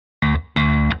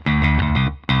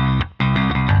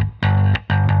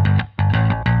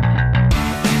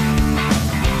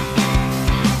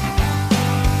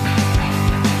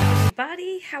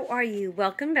are you?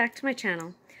 Welcome back to my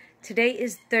channel. Today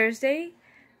is Thursday,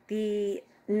 the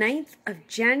 9th of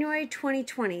January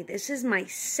 2020. This is my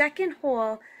second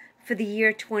haul for the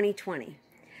year 2020.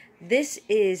 This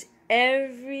is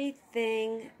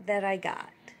everything that I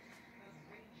got.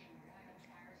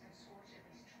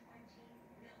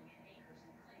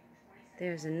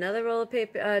 There's another roll of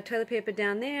paper, toilet paper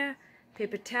down there,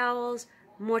 paper towels,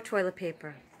 more toilet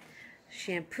paper,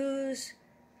 shampoos,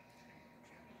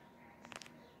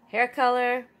 hair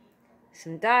color,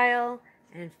 some dial,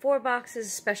 and 4 boxes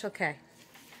of Special K.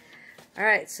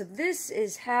 Alright, so this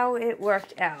is how it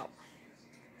worked out.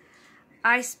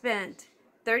 I spent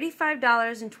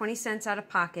 $35.20 out of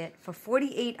pocket for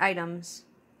 48 items.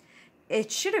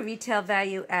 It should have retail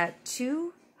value at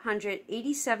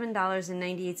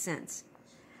 $287.98,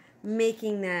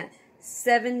 making that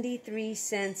 73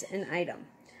 cents an item.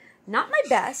 Not my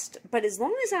best, but as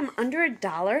long as I'm under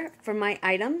 $1 for my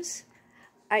items,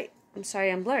 I'm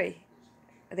sorry, I'm blurry.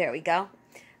 There we go.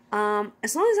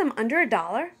 As long as I'm under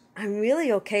 $1, I'm really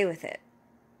okay with it.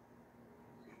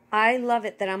 I love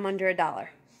it that I'm under $1.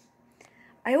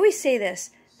 I always say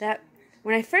this, that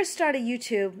when I first started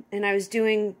YouTube and I was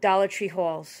doing Dollar Tree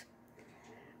hauls,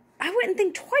 I wouldn't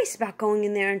think twice about going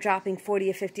in there and dropping $40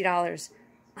 or $50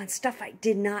 on stuff I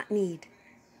did not need.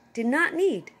 Did not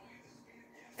need,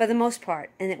 for the most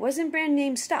part. And it wasn't brand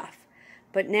name stuff.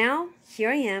 But now, here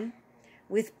I am,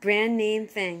 with brand name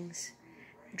things,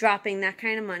 dropping that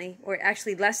kind of money, or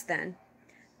actually less than,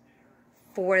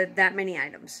 for that many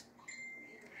items.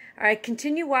 Alright,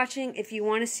 continue watching if you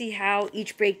want to see how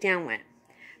each breakdown went.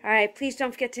 Alright, please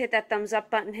don't forget to hit that thumbs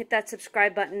up button, hit that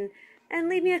subscribe button, and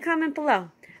leave me a comment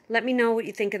below. Let me know what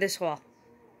you think of this haul.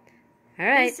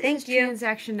 Alright, thank you.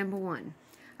 Transaction number 1.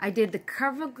 I did the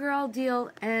CoverGirl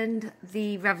deal and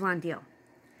the Revlon deal.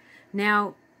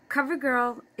 Now,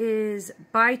 CoverGirl is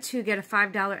buy 2 get a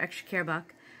 $5 extra care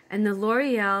buck, and the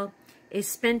L'Oreal is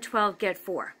spend 12 get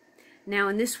 4. Now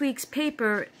in this week's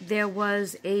paper there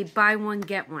was a buy 1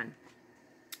 get 1,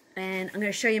 and I'm going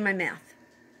to show you my math.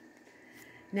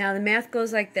 Now the math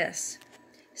goes like this: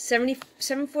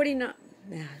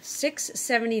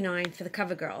 $6.79 for the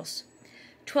CoverGirls,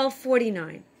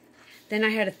 $12.49. Then I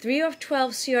had a 3 off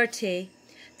 12 CRT.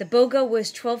 The BOGO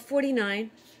was $12.49.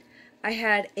 I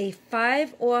had a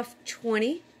 5 off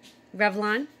 20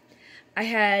 Revlon. I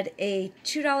had a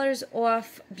 $2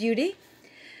 off Beauty.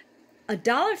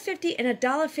 $1.50 and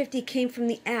 $1.50 came from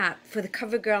the app for the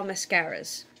CoverGirl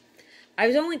mascaras. I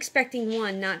was only expecting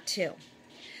 1, not 2.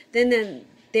 Then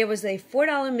there was a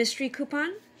 $4 mystery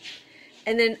coupon.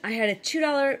 And then I had a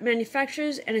 $2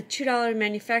 manufacturers and a $2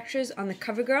 manufacturers on the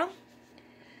CoverGirl.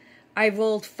 I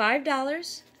rolled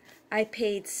 $5. I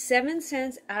paid 7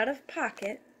 cents out of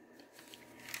pocket.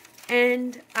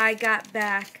 And I got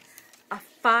back a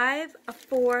 5, a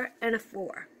 4, and a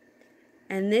 4.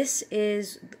 And this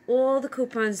is all the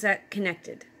coupons that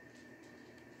connected.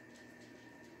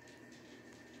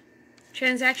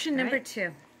 Transaction number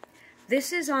 2.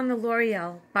 This is on the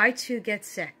L'Oreal, buy 2 get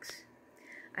 6.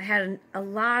 I had a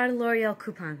lot of L'Oreal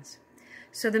coupons.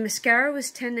 So the mascara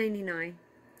was $10.99.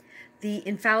 The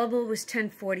Infallible was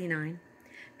 $10.49.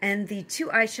 And the 2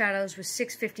 eyeshadows was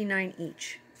 $6.59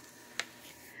 each.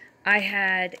 I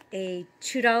had a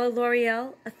 $2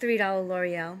 L'Oreal, a $3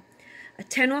 L'Oreal, a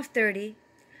 10 off 30,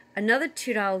 another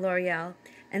 $2 L'Oreal,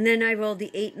 and then I rolled the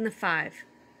 8 and the 5.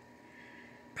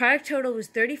 Product total was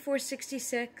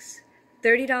 $34.66,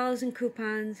 $30 in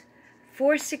coupons,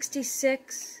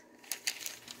 $4.66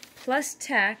 plus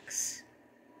tax,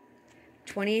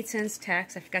 28 cents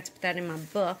tax. I forgot to put that in my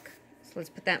book, so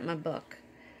let's put that in my book.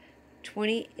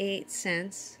 28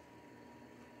 cents.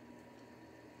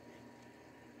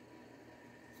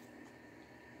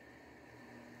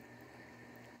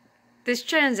 This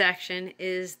transaction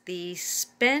is the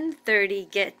spend 30,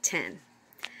 get 10.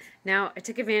 Now, I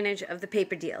took advantage of the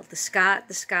paper deal. The Scott,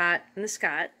 and the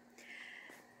Scott.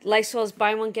 Lysol's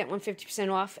buy 1, get 1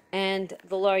 50% off, and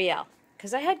the L'Oreal,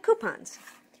 because I had coupons.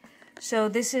 So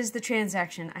this is the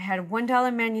transaction. I had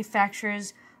 $1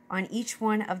 manufacturers on each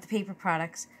one of the paper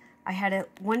products. I had a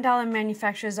 $1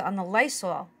 manufacturers on the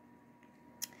Lysol.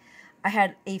 I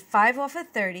had a 5 off of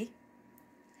 30.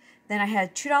 Then I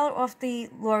had $2 off the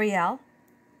L'Oreal.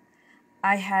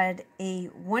 I had a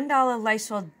 $1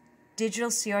 Lysol digital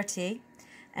CRT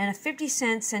and a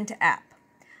 50-cent sent to app.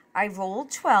 I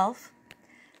rolled 12,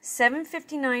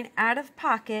 $7.59 out of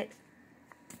pocket,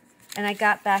 and I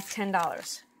got back $10.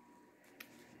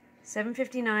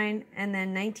 $7.59 and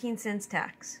then 19 cents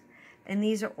tax. And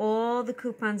these are all the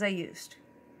coupons I used.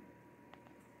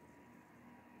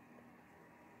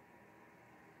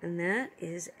 And that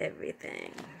is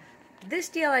everything. This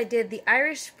deal I did the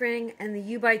Irish Spring and the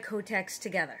U by Kotex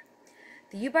together.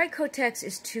 The U by Kotex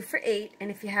is 2 for $8,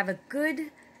 and if you have a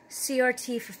good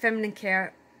CRT for feminine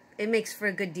care, it makes for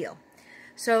a good deal.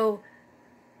 So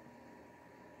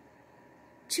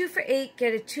 2 for $8,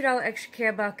 get a $2 extra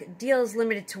care buck. Deal is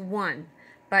limited to 1,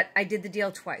 but I did the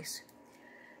deal twice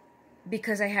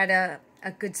because I had a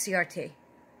good CRT.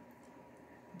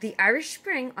 The Irish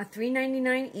Spring are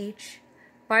 $3.99 each.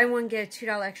 Buy one, get a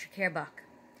 $2 extra care buck.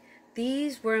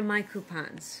 These were my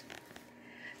coupons.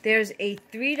 There's a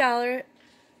 $3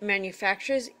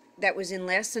 manufacturer's that was in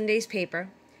last Sunday's paper.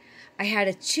 I had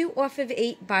a 2 off of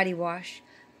 8 body wash,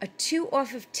 a 2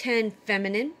 off of 10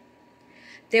 feminine.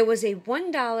 There was a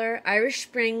 $1 Irish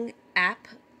Spring app,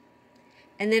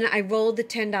 and then I rolled the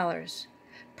 $10.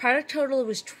 Product total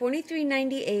was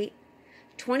 $23.98,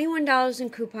 $21 in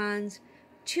coupons,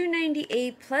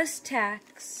 $2.98 plus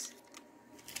tax,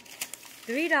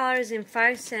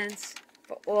 $3.05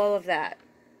 for all of that.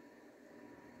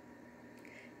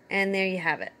 And there you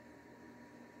have it.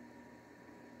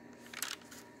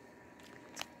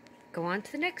 Go on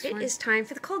to the next one. It is time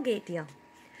for the Colgate deal.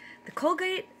 The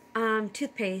Colgate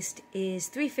toothpaste is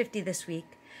 $3.50 this week.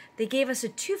 They gave us a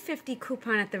 $2.50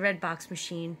 coupon at the Red Box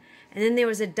machine, and then there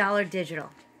was a $1 digital.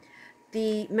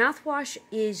 The mouthwash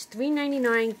is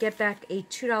 $3.99. Get back a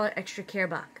 $2 extra care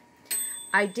buck.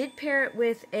 I did pair it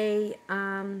with a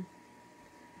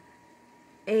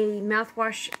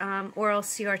mouthwash oral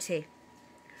CRT.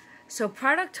 So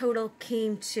product total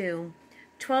came to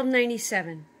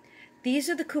 $12.97. These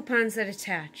are the coupons that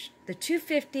attached. The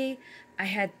 $2.50, I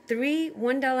had 3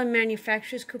 $1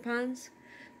 manufacturer's coupons.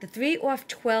 The 3 off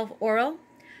 12 oral.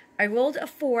 I rolled a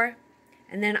 4,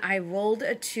 and then I rolled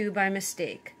a 2 by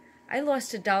mistake. I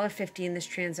lost $1.50 in this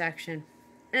transaction.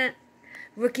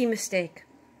 Rookie mistake.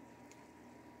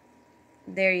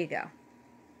 There you go.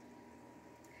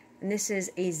 And this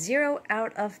is a 0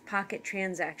 out-of-pocket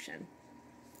transaction.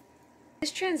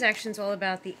 This transaction is all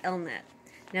about the LNet.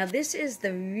 Now this is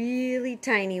the really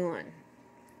tiny one.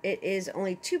 It is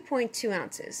only 2.2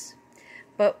 ounces.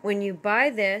 But when you buy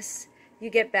this, you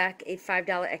get back a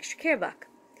 $5 extra care buck.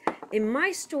 In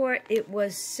my store, it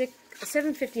was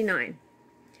 $7.59.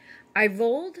 I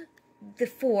rolled the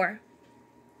 4.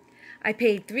 I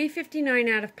paid $3.59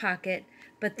 out of pocket,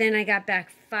 but then I got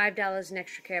back $5 in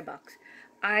extra care bucks.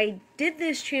 I did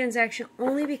this transaction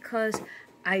only because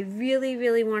I really,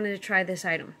 really wanted to try this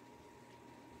item.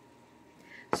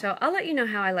 So I'll let you know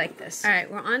how I like this. Alright,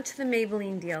 we're on to the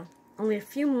Maybelline deal. Only a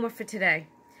few more for today.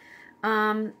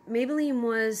 Maybelline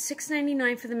was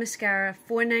 $6.99 for the mascara,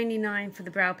 $4.99 for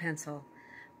the brow pencil.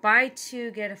 Buy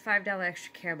 2, get a $5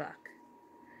 extra care buck.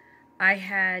 I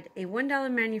had a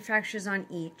 $1 manufacturer's on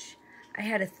each. I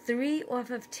had a 3 off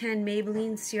of 10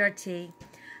 Maybelline CRT,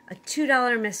 a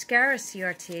 $2 mascara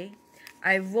CRT.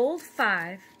 I rolled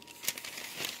 5.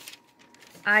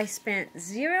 I spent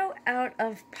 0 out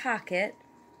of pocket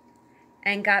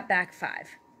and got back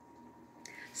 5.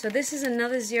 So this is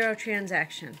another 0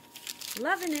 transaction.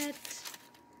 Loving it.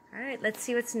 Alright, let's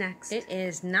see what's next. It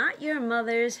is not your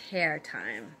mother's hair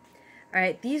time.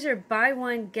 Alright, these are buy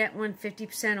one, get one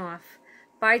 50% off.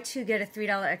 Buy 2, get a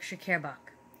 $3 extra care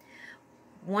buck.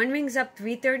 One rings up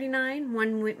 $3.39,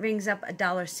 one rings up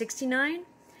 $1.69,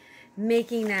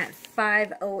 making that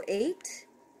 $5.08.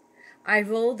 I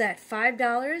rolled that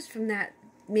 $5 from that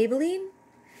Maybelline,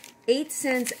 8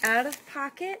 cents out of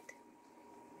pocket,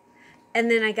 and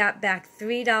then I got back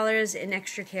 $3 in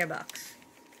extra care bucks.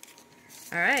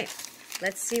 Alright,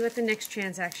 let's see what the next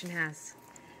transaction has.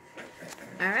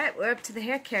 Alright, we're up to the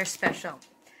hair care special.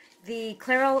 The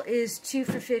Clairol is 2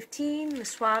 for $15. The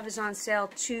Suave is on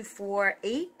sale 2 for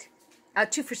 $6,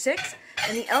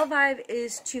 and the Elvive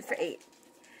is 2 for $8.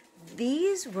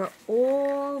 These were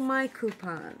all my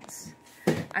coupons.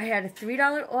 I had a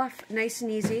 $3 off Nice and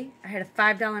Easy. I had a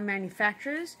 $5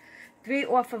 manufacturer's, 3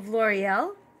 off of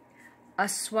L'Oreal, a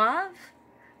Suave,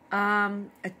 a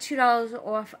 $2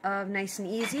 off of Nice and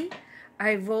Easy.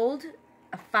 I rolled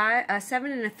a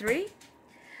 7 and a 3.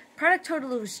 Product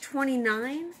total was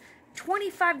 $29.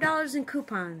 $25 in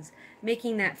coupons,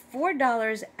 making that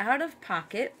 $4 out of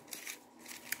pocket,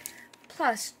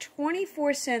 plus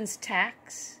 24 cents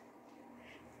tax,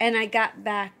 and I got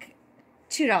back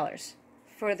 $2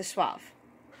 for the Suave.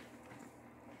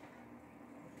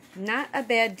 Not a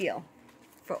bad deal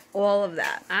for all of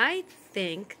that. I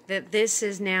think that this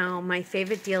is now my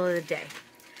favorite deal of the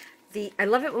day. I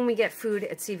love it when we get food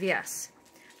at CVS.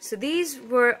 So these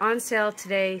were on sale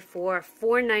today for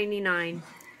 $4.99.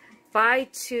 Buy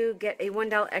 2, get a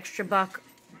 $1 extra buck,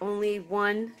 only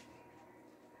one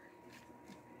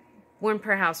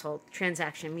per household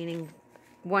transaction, meaning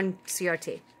one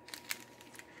CRT.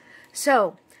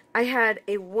 So I had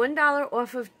a $1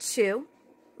 off of 2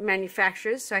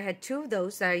 manufacturers, so I had 2 of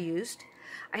those that I used.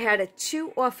 I had a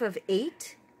 2 off of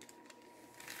 8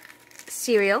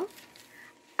 cereal.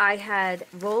 I had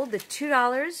rolled the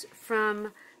 $2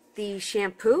 from the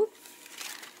shampoo,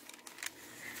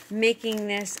 making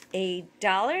this a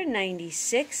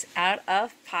 $1.96 out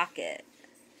of pocket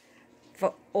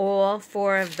for all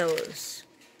 4 of those.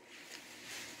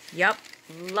 Yup,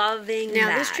 loving that.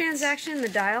 Now this transaction, the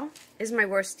dial, is my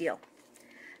worst deal.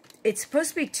 It's supposed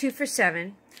to be 2 for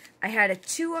 $7. I had a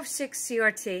 2 off 6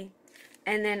 CRT,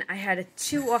 and then I had a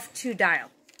 2 off 2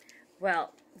 dial.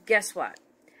 Well, guess what?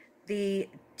 The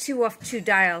 2 off 2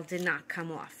 dial did not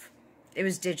come off. It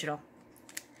was digital.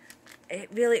 It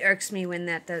really irks me when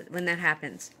that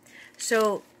happens.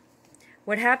 So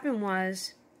what happened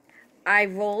was I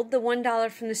rolled the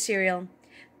 $1 from the cereal.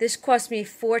 This cost me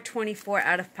 $4.24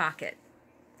 out of pocket.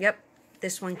 Yep,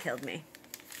 this one killed me.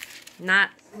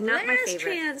 Not my favorite. Last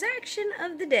transaction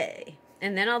of the day.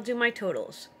 And then I'll do my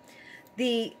totals.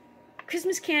 The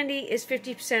Christmas candy is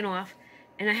 50% off,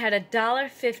 and I had a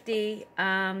 $1.50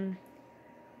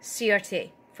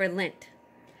 CRT for Lindt.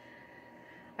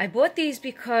 I bought these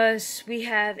because we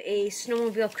have a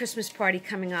snowmobile Christmas party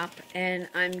coming up, and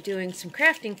I'm doing some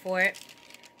crafting for it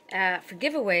for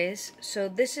giveaways, so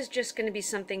this is just going to be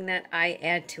something that I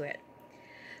add to it.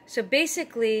 So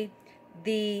basically,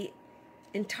 the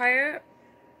entire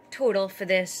total for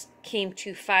this came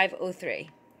to $5.03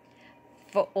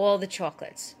 for all the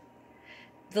chocolates.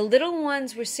 The little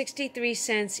ones were 63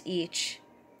 cents each,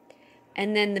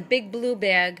 and then the big blue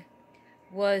bag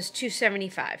was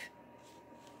 $2.75.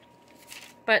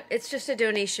 But it's just a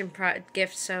donation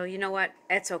gift, so you know what?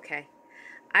 It's okay.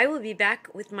 I will be back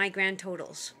with my grand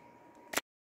totals.